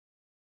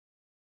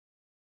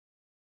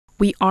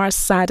We are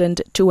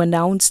saddened to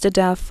announce the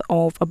death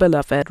of a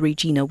beloved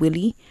Regina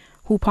Willie,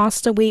 who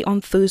passed away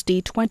on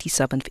Thursday,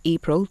 27th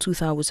April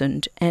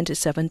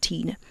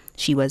 2017.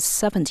 She was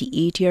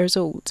 78 years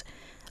old.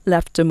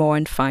 Left to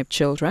mourn 5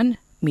 children: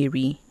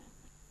 Mary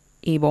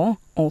Abel,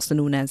 also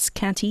known as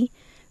Cathy;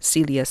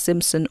 Celia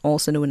Simpson,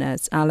 also known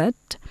as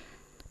Alette;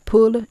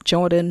 Paul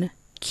Jordan,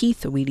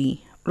 Keith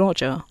Willie,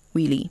 Roger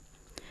Willie.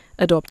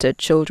 Adopted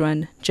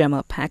children: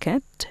 Gemma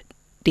Paquette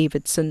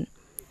Davidson.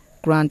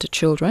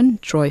 Grandchildren: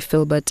 Troy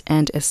Filbert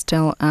and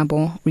Estelle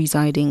Abon,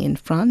 residing in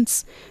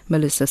France;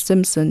 Melissa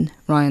Simpson,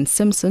 Ryan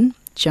Simpson,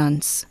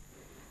 Jans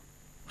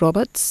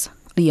Roberts,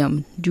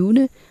 Liam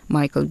Dune,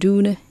 Michael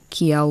Dune,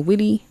 Kiel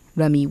Willie,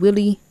 Remy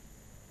Willie,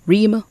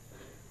 Reem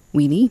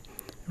Willie,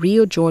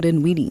 Rio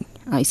Jordan Willie,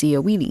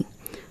 Isaiah Willie,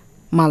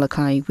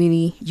 Malachi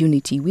Willie,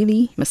 Unity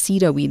Willie,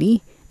 Masida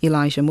Willie,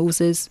 Elijah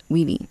Moses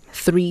Willie.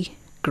 3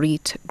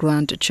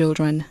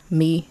 great-grandchildren: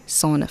 May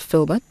Son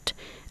Filbert,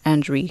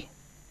 Andrew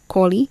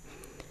Corley,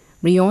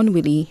 Rion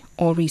Willie,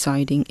 all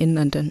residing in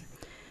London.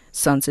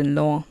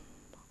 Sons-in-law: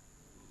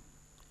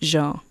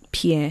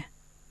 Jean-Pierre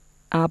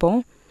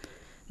Abon,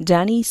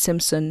 Danny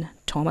Simpson,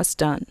 Thomas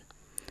Dunn.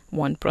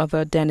 1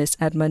 brother: Dennis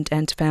Edmund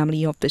and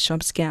family of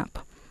Bishop's Gap.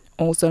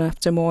 Also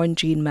left to mourn: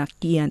 Jean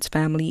McGee and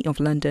family of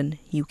London,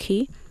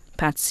 UK;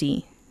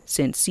 Patsy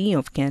St.C.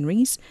 of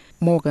Kenrys,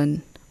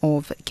 Morgan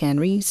of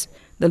Kenrys;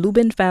 the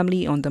Lubin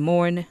family on the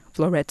mourn: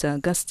 Floretta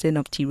Augustine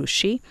of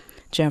Tirouche,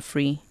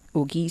 Jeffrey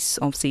Ogis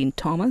of St.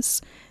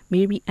 Thomas,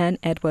 Mary Ann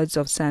Edwards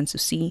of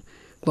Sanssouci,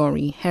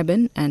 Laurie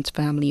Hebben and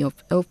family of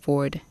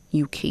Ilford,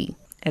 UK;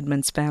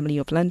 Edmund's family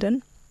of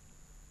London;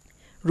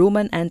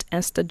 Roman and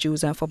Esther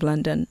Joseph of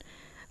London;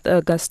 the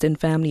Augustine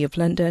family of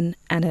London,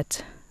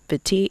 Annette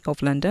Vitte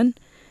of London;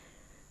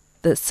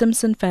 the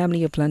Simpson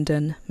family of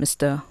London,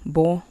 Mr.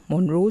 Bo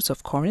Monrose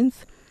of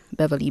Corinth,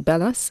 Beverly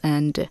Bellas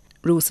and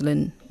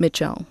Rosalind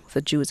Mitchell;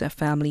 the Joseph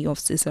family of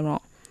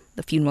Cicero.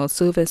 The funeral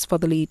service for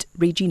the late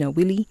Regina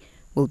Willie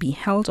will be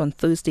held on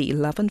Thursday,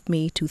 11th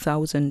May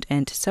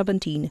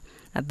 2017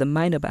 at the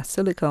Minor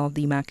Basilica of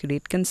the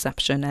Immaculate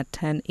Conception at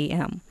 10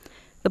 a.m.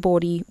 The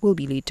body will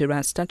be laid to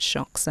rest at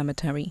Shock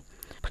Cemetery.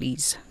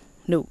 Please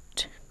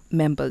note,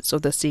 members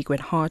of the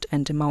Sacred Heart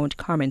and Mount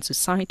Carmel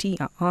Society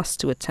are asked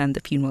to attend the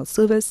funeral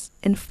service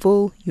in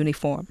full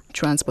uniform.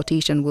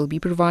 Transportation will be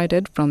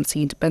provided from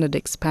St.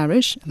 Benedict's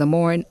Parish, The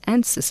Morne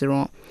and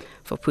Cicero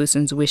for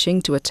persons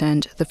wishing to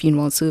attend the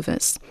funeral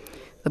service.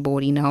 The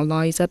body now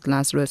lies at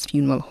Lazarus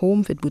Funeral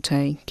Home with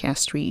Bouteille,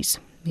 Castries.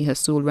 May her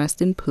soul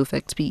rest in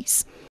perfect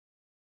peace.